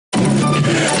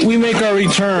we make our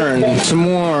return to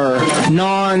more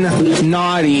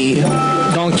non-naughty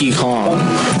Donkey Kong.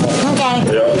 Okay.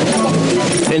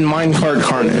 In Minecart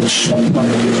Carnage.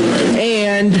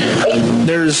 And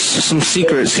there's some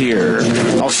secrets here.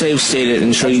 I'll save state it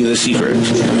and show you the secret.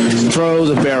 Throw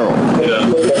the barrel.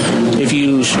 If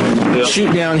you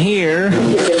shoot down here,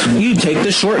 you take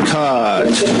the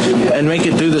shortcut and make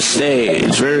it through the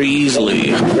stage very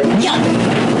easily.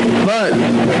 But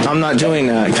I'm not doing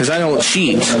that because I don't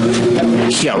cheat.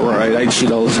 Yeah, right. I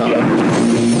cheat all the time.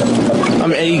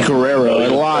 I'm Eddie Guerrero. I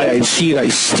lie, I cheat, I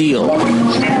steal.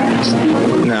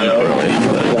 No, not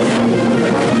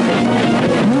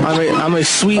really. I'm a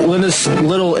sweet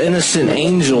little innocent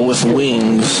angel with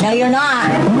wings. No, you're not.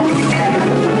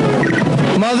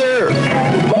 Mother,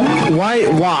 why?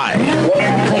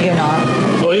 No, you're not.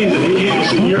 Well,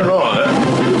 you're not.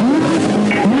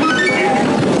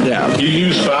 Yeah. You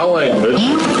use foul language.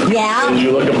 Yeah. And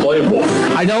you look at Playboy.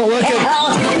 I don't look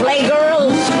at... Play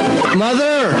girls.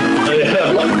 Mother!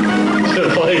 Yeah.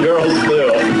 Play girls,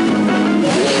 too.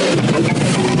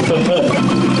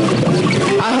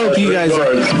 I hope you guys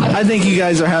are... I think you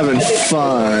guys are having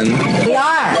fun. We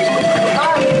are.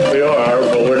 We are,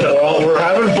 but we're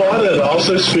having fun and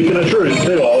also speaking the truth,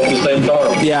 too, all at the same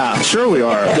time. Yeah, sure we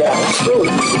are. Yeah.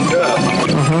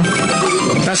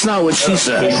 That's not what she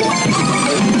said.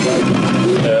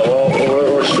 Yeah, well,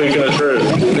 we're speaking the truth.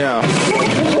 Yeah.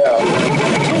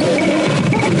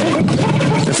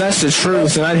 If that's the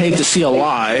truth, then I'd hate to see a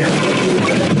lie.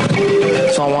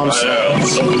 That's all I'm saying. I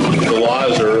know. The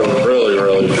lies are really,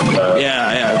 really bad. Yeah.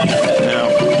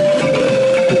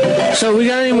 So we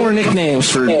got any more nicknames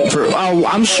for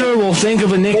I'm sure we'll think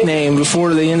of a nickname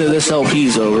before the end of this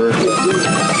LP's over.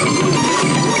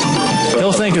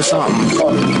 He'll think of something.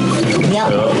 Yep.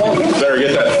 Better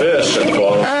get that fish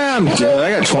involved. I'm good.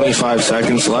 I got 25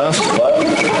 seconds left. I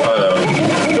know,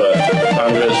 but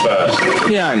time goes fast.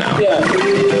 Yeah, I know.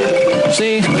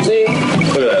 See?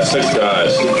 Look at that, 6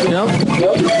 guys. Yep.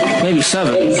 Maybe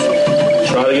 7.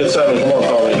 Try to get 7. Come on,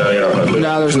 call me now. You're not going to do it.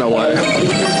 No, there's no way.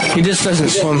 He just doesn't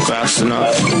swim fast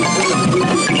enough.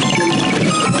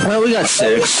 Well, we got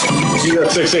 6. You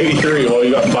got 683. Well,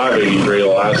 you got 583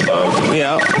 last time.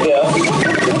 Yeah.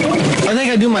 I think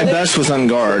I do my best with on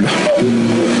guard.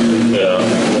 Yeah.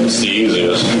 It's the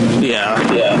easiest. Yeah.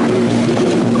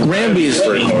 Ramby's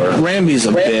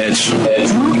a bitch.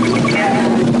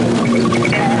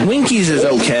 Winky's is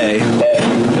okay.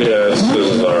 Yeah, this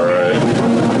is alright.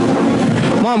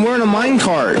 Mom, we're in a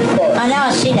minecart. I know,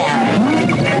 I see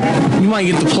that. You might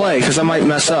get to play, because I might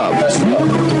mess up.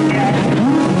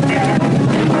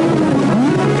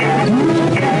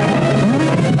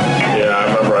 Yeah, I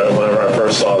remember whenever I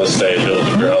first saw the stage, it was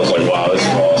great. I was like, wow, this is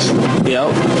awesome.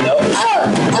 Yep.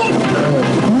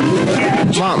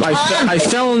 Mom, I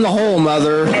fell in the hole,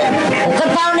 Mother.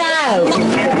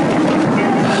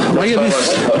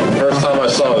 First time I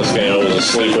saw this game, it was a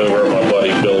sleepover at my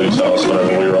buddy Billy's house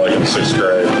whenever we were like in 6th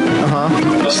grade.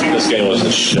 This game was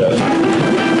the shit.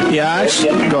 Yeah,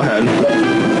 go ahead.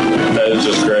 It was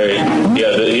just great. He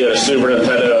had a Super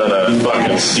Nintendo and a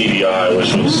fucking CDI,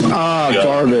 which was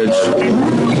garbage.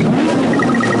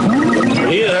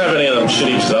 He didn't have any of them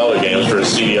shitty Zelda games for a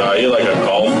CDI. He had like a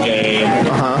golf game.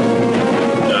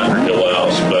 Not really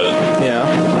else, but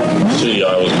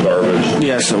CDI was garbage.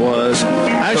 Yes, it was.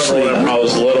 Actually, whenever I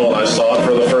was little and I saw it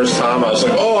for the first time, I was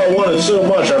like, oh, I want it so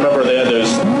much. I remember they had those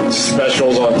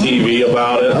specials on TV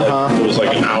about it. Like, it was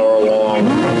like an hour-long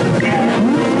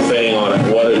thing on it,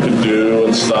 what it could do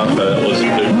and stuff, and it was a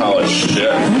big pile of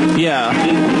shit. Yeah.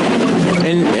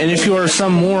 And if you are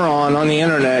some moron on the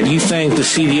internet, you think the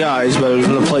CDI is better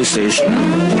than the PlayStation.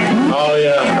 Oh,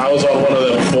 yeah. I was on one of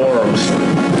them forums,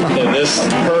 and this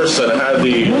person had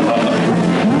the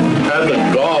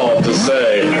gall to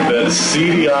say that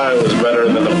CDI was better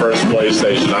than the first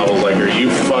PlayStation. I was like,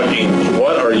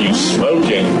 what are you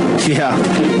smoking? Yeah.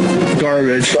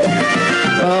 Garbage.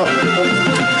 Well,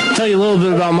 I'll tell you a little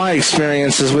bit about my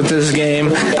experiences with this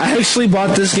game. I actually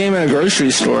bought this game at a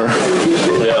grocery store.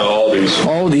 Yeah,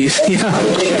 Aldi's,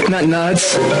 yeah. Not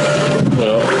nuts.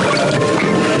 Yeah.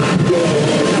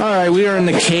 All right, we are in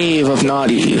the cave of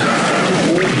naughty.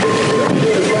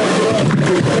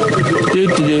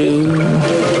 Do-do-do.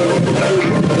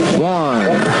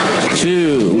 1,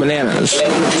 2, bananas.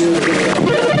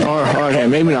 Or, okay,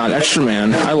 maybe not. Extra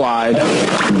man. I lied.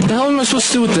 What the hell am I supposed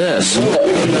to do with this?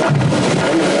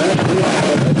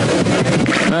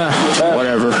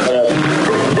 Whatever.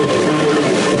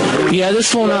 Yeah,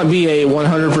 this will not be a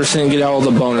 100% get all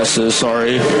the bonuses,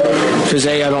 sorry. Because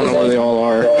I don't know where they all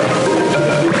are.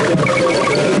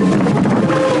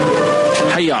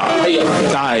 Hiya. Hiya.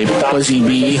 Die, fuzzy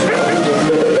bee.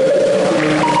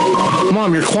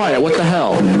 Mom, you're quiet. What the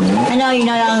hell? I know you're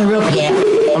not on the rope yet.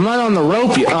 I'm not on the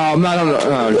rope yet. Oh, I'm not on the...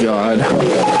 Oh, God.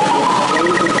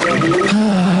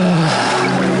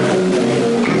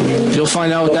 You'll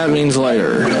find out what that means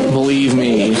later. Believe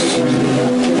me.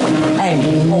 I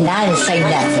didn't say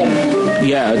nothing.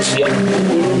 Yeah, it's...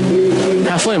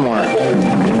 halfway mark.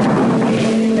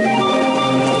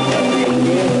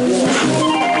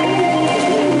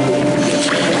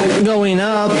 Going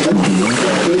up.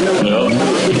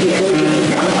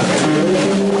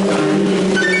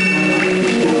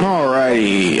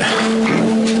 Alrighty.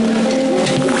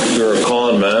 You're a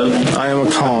con man. I am a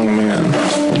Kong man.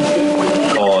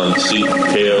 Con,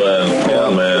 C-K-O-N,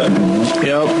 con man.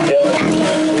 Yep.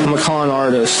 I'm a con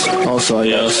artist also, I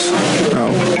guess.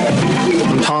 Oh.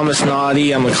 I'm Thomas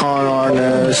Naughty. I'm a con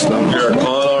artist. You're a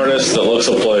con artist that looks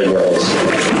at playgirls.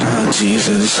 Oh,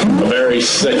 Jesus. A very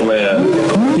sick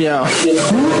man. Yeah.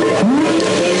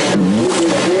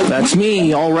 That's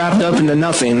me, all wrapped up into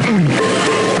nothing. And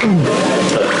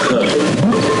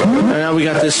now we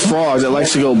got this frog that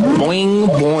likes to go boing,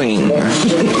 boing.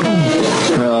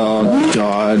 Oh,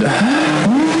 God.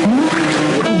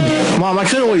 Mom, I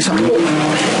could always...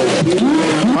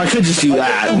 I could just do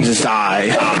that and just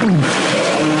die.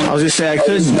 I was just say I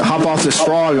could hop off this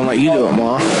frog and let you do it,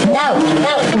 Mom. No.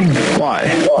 Why?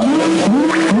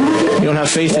 You don't have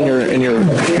faith in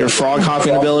your frog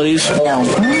hopping abilities? No.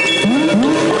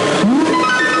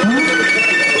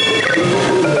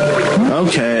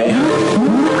 Okay.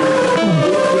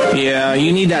 Yeah,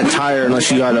 you need that tire unless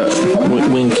you got a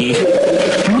Winky.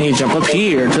 You need to jump up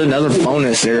here to another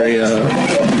bonus area.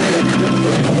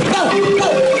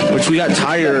 Which we got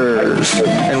tires,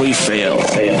 and we fail.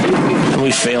 And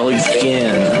we fail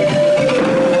again.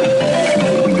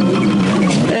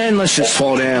 And let's just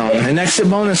fall down. And exit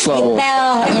bonus level.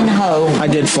 Fell in the hole. I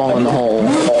did fall in the hole.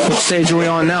 What stage are we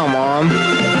on now, Mom?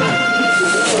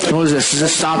 What is this? Is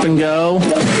this stop and go?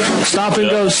 Stop and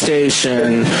go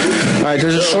station. All right,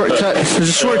 there's a shortcut. There's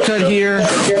a shortcut here.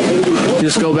 You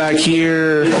just go back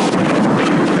here,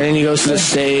 and then you go to the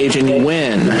stage and you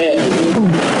win.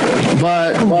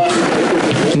 But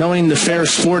knowing the fair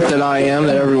sport that I am,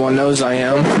 that everyone knows I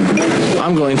am,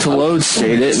 I'm going to load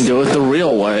state it and do it the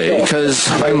real way because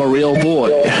I'm a real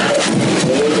boy.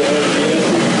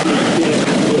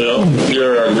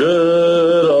 You're a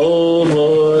good old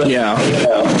boy. Yeah.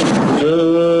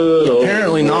 Good old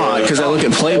Apparently not, because I look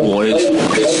at Playboys.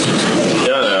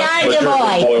 Yeah, but you're a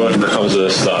good boy when it comes to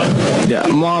this stuff. Yeah,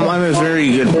 Mom, I'm a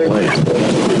very good boy.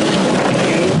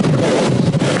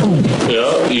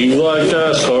 Yeah, you like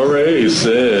NASCAR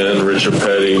racing. Richard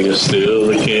Petty is still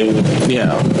the king.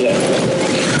 Yeah.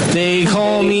 They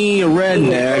call me a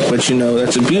redneck, but you know,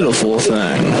 that's a beautiful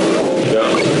thing.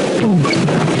 Yeah.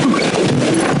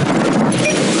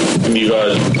 And you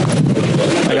guys...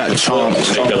 I got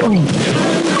chomped.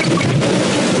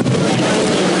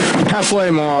 Halfway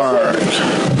mark.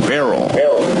 Barrel.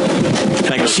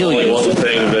 Can I kill you? One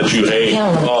thing that you hate.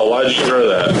 Oh, why'd you throw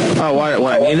that? Oh, why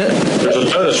I need it? There's a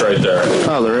bonus right there.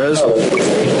 Oh, there is? I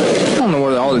don't know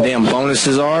where all the damn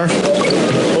bonuses are.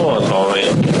 Come on, Tommy.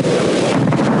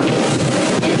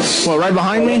 What, right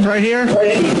behind me? Right here? Pick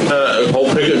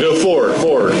it. Go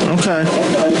forward. Okay.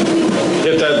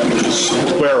 Hit that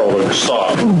barrel and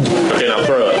stop. Okay, now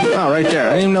throw it. Oh, right there.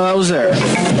 I didn't even know that was there.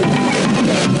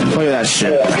 Look at that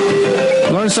shit.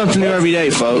 Learn something new every day,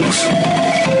 folks.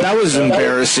 That was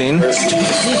embarrassing.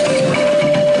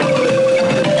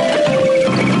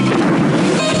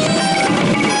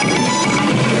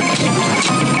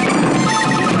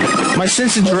 My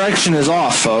sense of direction is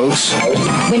off, folks.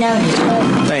 We know.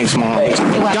 Thanks, Mom.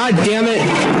 God damn it.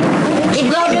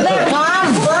 Keep going to there,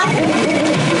 Tom.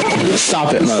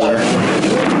 Stop it, Mother.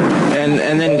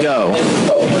 And then go.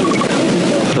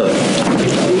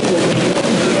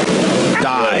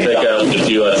 Die. I think I looked at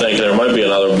you. I think there might be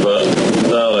another, but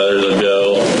no, there's a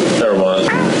go. Never mind.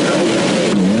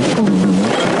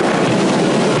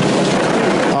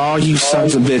 Oh, you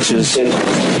sons of bitches.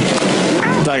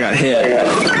 I got hit.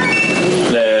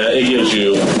 Nah, it gives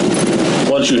you...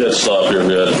 Once you hit stop, you're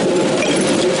good.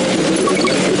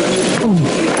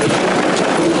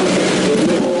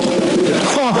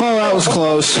 Oh, that was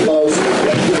close.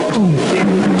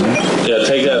 Yeah,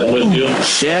 take that with you.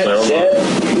 Shit.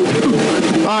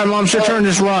 Alright, Mom, it's your turn.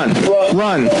 Just run.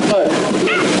 Run.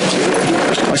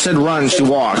 I said run. She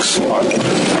walks. Take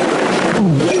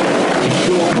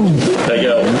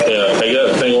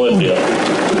that thing with you.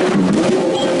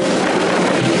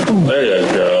 There you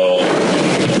go.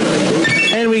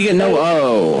 And we get no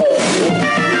O.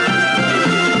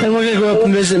 And we're going to go up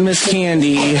and visit Miss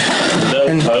Candy. No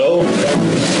and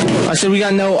said we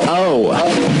got no O.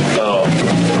 Oh,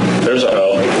 there's a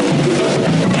O.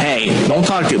 Hey, don't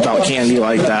talk about candy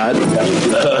like that.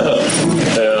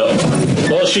 Yeah.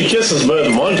 Well, she kisses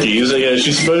both monkeys. Yeah,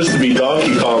 she's supposed to be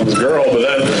Donkey Kong's girl, but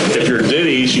then if you're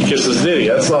Diddy, she kisses Diddy.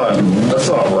 That's not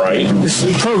right. This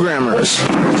is programmers.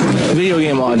 Video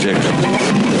game logic.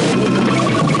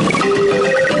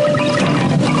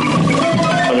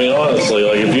 I mean, honestly,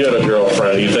 like if you had a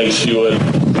girlfriend, you think she'd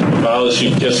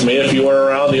kiss me if you weren't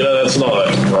around? You know, that's not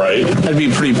right. I'd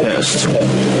be pretty pissed.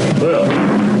 Yeah.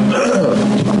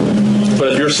 But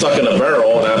if you're stuck in a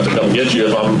barrel and I have to come get you,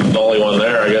 if I'm the only one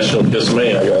there, I guess she'll kiss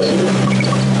me, I guess.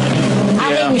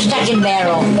 I think you're stuck in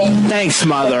barrel. Thanks,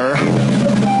 Mother.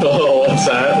 Oh, what's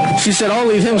that? She said, I'll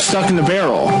leave him stuck in the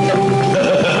barrel.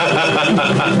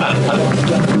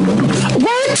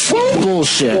 What?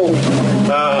 Bullshit.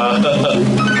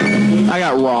 I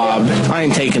got robbed. I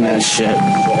ain't taking that shit.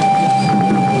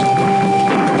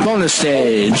 Bonus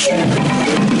stage.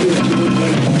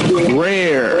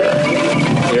 Rare.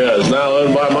 Yeah, it's now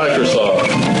owned by Microsoft.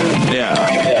 Yeah.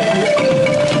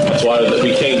 That's why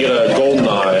we can't get a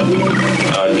GoldenEye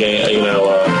game, the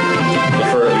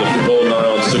GoldenEye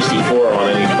on 64 on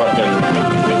any fucking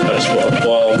Xbox.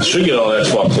 Well, it should get on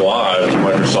Xbox Live.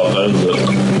 Microsoft owns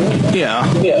it. Yeah.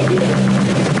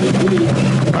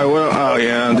 Oh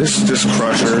yeah, just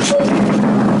Crushers.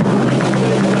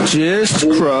 Just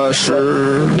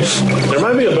Crushers. There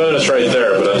might be a bonus right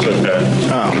there, but that's okay.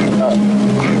 Oh.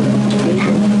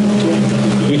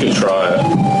 We can try it.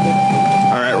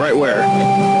 Alright, right where?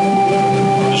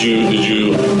 Did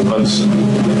you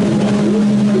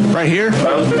Right here?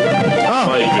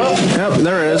 Oh. Yep,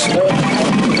 there it is.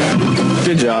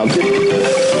 Good job.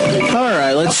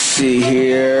 Alright, let's see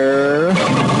here.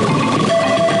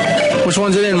 Which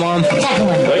one's it in, Mom? Second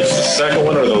one. I think it's the second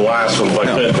one or the last one, but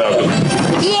I couldn't tell.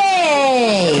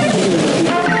 Yay!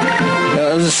 Yeah,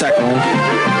 that was the second one.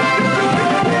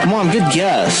 Mom, good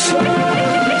guess.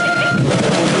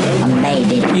 I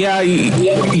made it. Yeah,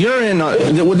 you're in.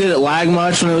 Did it lag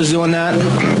much when it was doing that?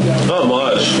 Not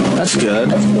much. That's good.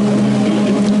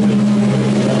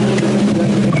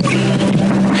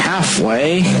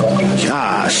 Halfway?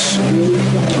 Gosh.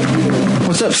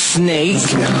 What's up, Snake?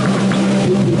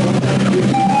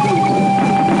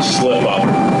 Slip up.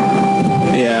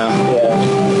 Yeah.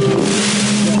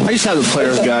 I used to have the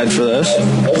player's guide for this.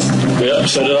 Yep,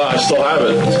 so did I. I still have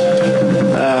it.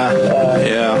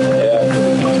 Yeah.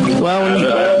 Well, I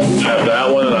have that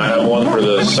one, and I have one for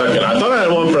the second. I thought I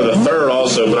had one for the third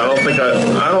also, but I don't think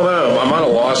I don't know. I might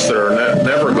have lost it or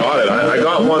never got it. I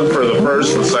got one for the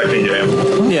first and second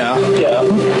game. Yeah.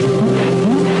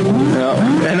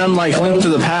 And unlike Link to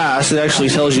the Past, it actually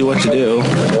tells you what to do.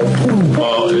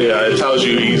 Well, yeah, it tells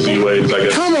you easy ways, I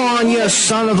guess. Come on, you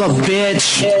son of a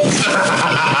bitch!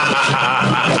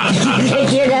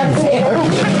 Get up there.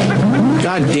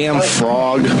 Goddamn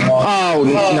frog. Oh,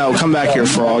 no, come back here,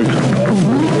 frog.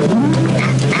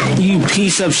 You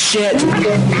piece of shit.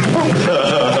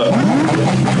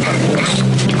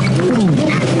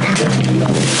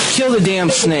 Kill the damn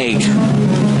snake.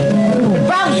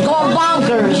 Frog's going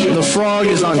bonkers. The frog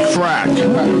is on crack.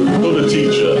 Kill the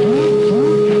teacher.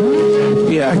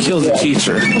 Yeah, kill the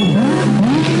teacher.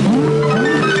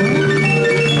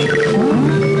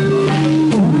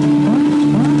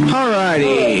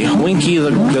 Alrighty. Winky,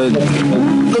 the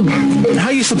how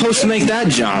are you supposed to make that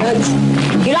jump?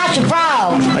 You lost your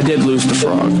frog. I did lose the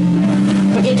frog.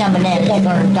 Forget that banana. They're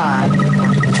going to die.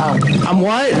 Oh. I'm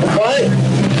what? What?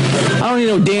 I don't need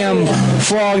no damn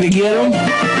frog to get him.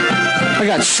 I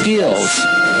got skills.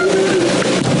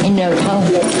 In their toe.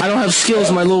 I don't have skills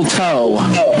in my little toe.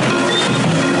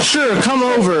 Sure, come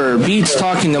over. Beats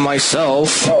talking to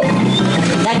myself.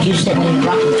 That you sitting in the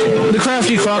rocking chair. The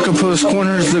crafty crocopus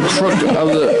corners the crook of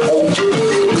the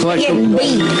collective.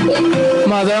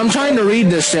 Mother, I'm trying to read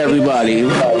this to everybody,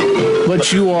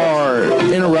 but you are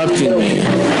interrupting me.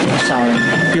 Sorry.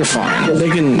 You're fine. They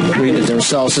can read it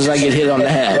themselves as I get hit on the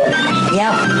head.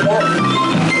 Yep.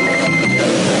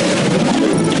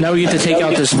 Now we get to take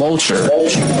out this vulture.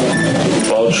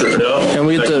 Vulture, yeah. And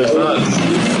we get to...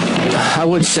 I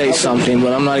would say something,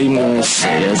 but I'm not even going to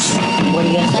say it. What are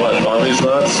you going to say? What, Mommy's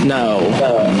nuts? No.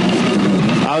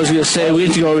 I was going to say we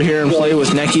have to go over here and play with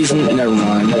Necky's... Never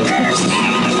mind.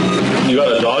 You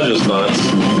gotta dodge his nuts.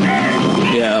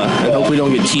 Yeah, I hope we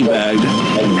don't get teabagged.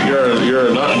 You're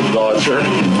a nut dodger.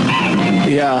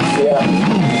 Yeah.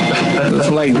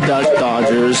 Like duck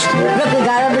dodgers. Look, we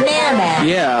got a banana back.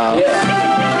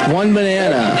 Yeah. One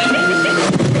banana.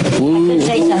 I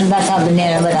say something about that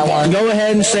banana, but I won't. Go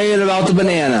ahead and say it about the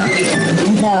banana.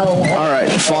 No. All right,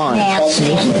 fine.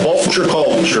 Nasty. Vulture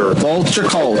culture. Vulture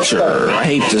culture. I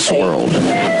hate this world.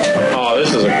 Oh,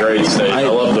 this is a great stage. I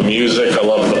love the music. I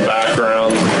love the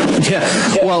background. Yeah,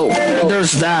 well,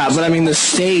 there's that, but I mean, the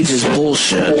stage is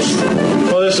bullshit.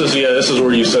 Well, this is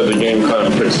where you said the game kind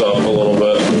of picks up a little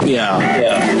bit. Yeah.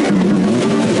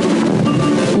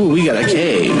 Ooh, we got a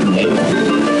cave.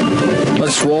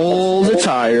 Let's roll the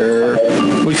tire.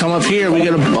 We come up here, we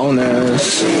get a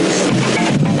bonus.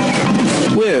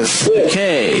 With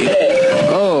K,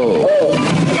 O,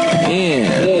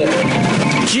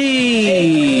 N,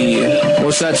 G.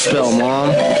 What's that spell,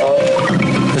 Mom?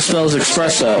 It spells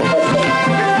espresso.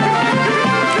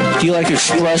 Do you like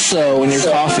espresso in your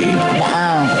coffee?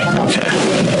 Okay.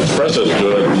 Espresso's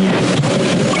good.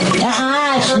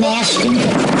 It's nasty.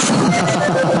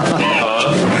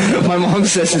 My mom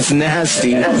says it's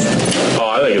nasty. Oh,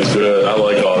 I think it's good. I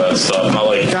like all that stuff. I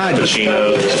like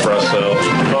cappuccino, espresso.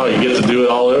 Oh, you get to do it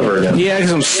all over again. Yeah,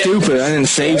 because I'm stupid. I didn't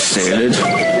save state it.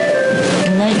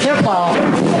 It's your fault.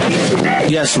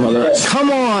 Yes, Mother. Come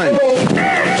on!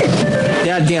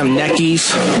 Goddamn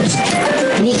Neckies.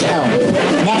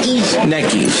 Neckies?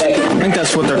 Neckies. I think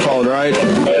that's what they're called, right?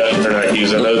 Yeah, they're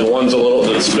Neckies. And those ones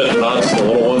that spit nuts, the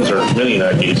little ones are mini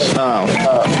Neckies. Oh.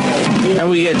 And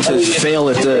we get to fail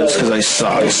at this because I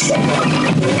suck.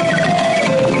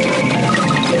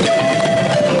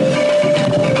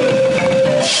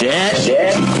 Shit.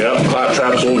 Yep, clap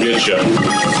traps will get you.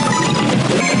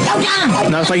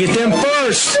 Now if I get them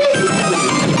first.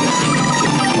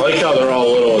 I like how they're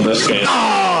all little in this game.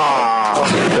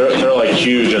 They're like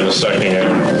huge in the second game.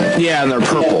 Yeah, and they're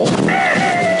purple.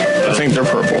 I think they're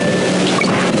purple.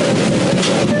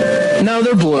 No,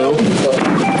 they're blue.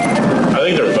 I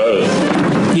think they're both.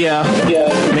 Yeah,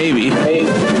 maybe. I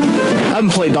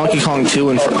haven't played Donkey Kong 2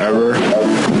 in forever.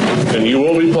 And you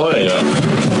will be playing it.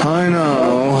 I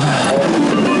know.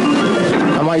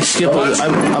 I might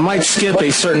skip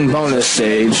a certain bonus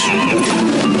stage.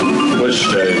 Which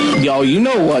stage? Yo, you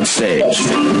know what stage?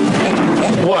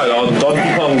 What, on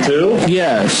Donkey Kong 2?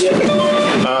 Yes.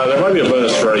 There might be a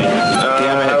bonus for you.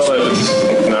 Damn it. I don't know if it's...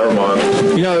 Never mind.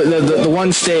 You know, the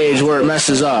one stage where it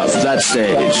messes up, that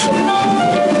stage.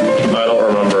 I don't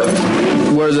remember.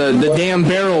 Where the damn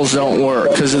barrels don't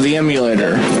work because of the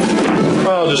emulator.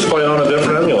 Oh, just play on a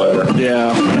different emulator.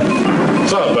 Yeah.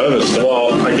 It's not a bonus.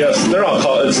 Well, I guess they're all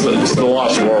called... It's the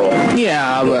Lost World.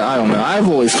 Yeah, but I don't know. I've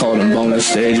always called them bonus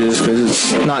stages because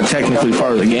it's not technically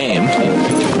part of the game.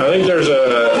 I think there's a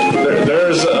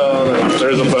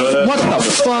bonus. What the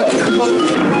fuck?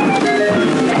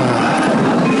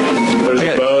 There's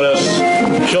a bonus.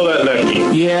 Kill that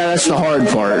Necky. Yeah, that's the hard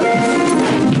part.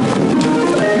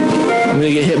 I'm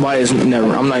gonna get hit by his...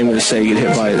 Never. I'm not even gonna say get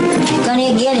hit by it.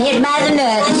 Gonna get hit by the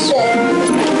nuts.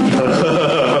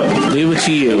 Leave it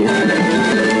to you.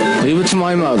 Leave it to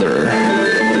my mother.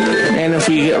 And if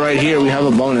we get right here, we have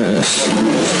a bonus.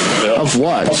 Yep. Of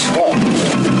what?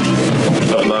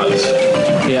 Of nuts.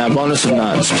 Yeah, bonus of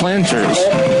nuts. Planters.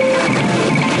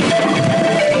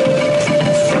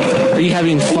 Are you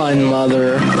having fun,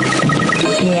 Mother?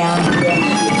 Yeah.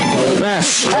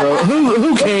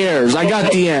 Who cares? I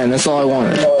got the end. That's all I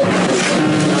wanted.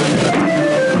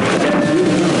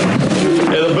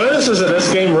 Yeah, the bonuses in this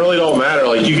game really don't matter.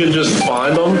 Like, you can just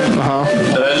find them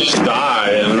and then just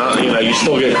die, and not, you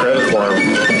still get credit for them.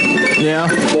 Yeah.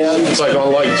 It's like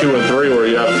on like 2 and 3 where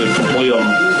you have to complete them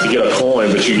to get a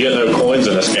coin, but you get no coins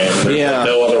in this game. There's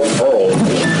no other world.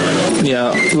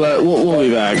 Yeah, but we'll be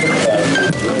back.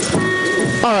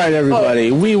 All right,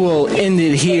 everybody. We will end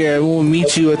it here. We'll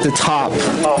meet you at the top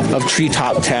of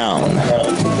Treetop Town.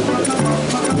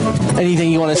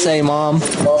 Anything you want to say, Mom?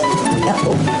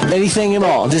 Anything at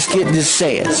all? Just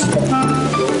say it.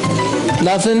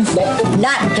 Nothing?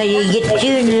 Not until you get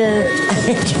to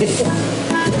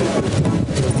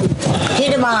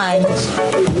the mines.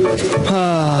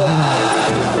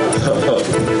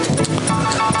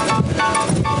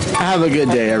 Have a good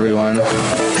day, everyone.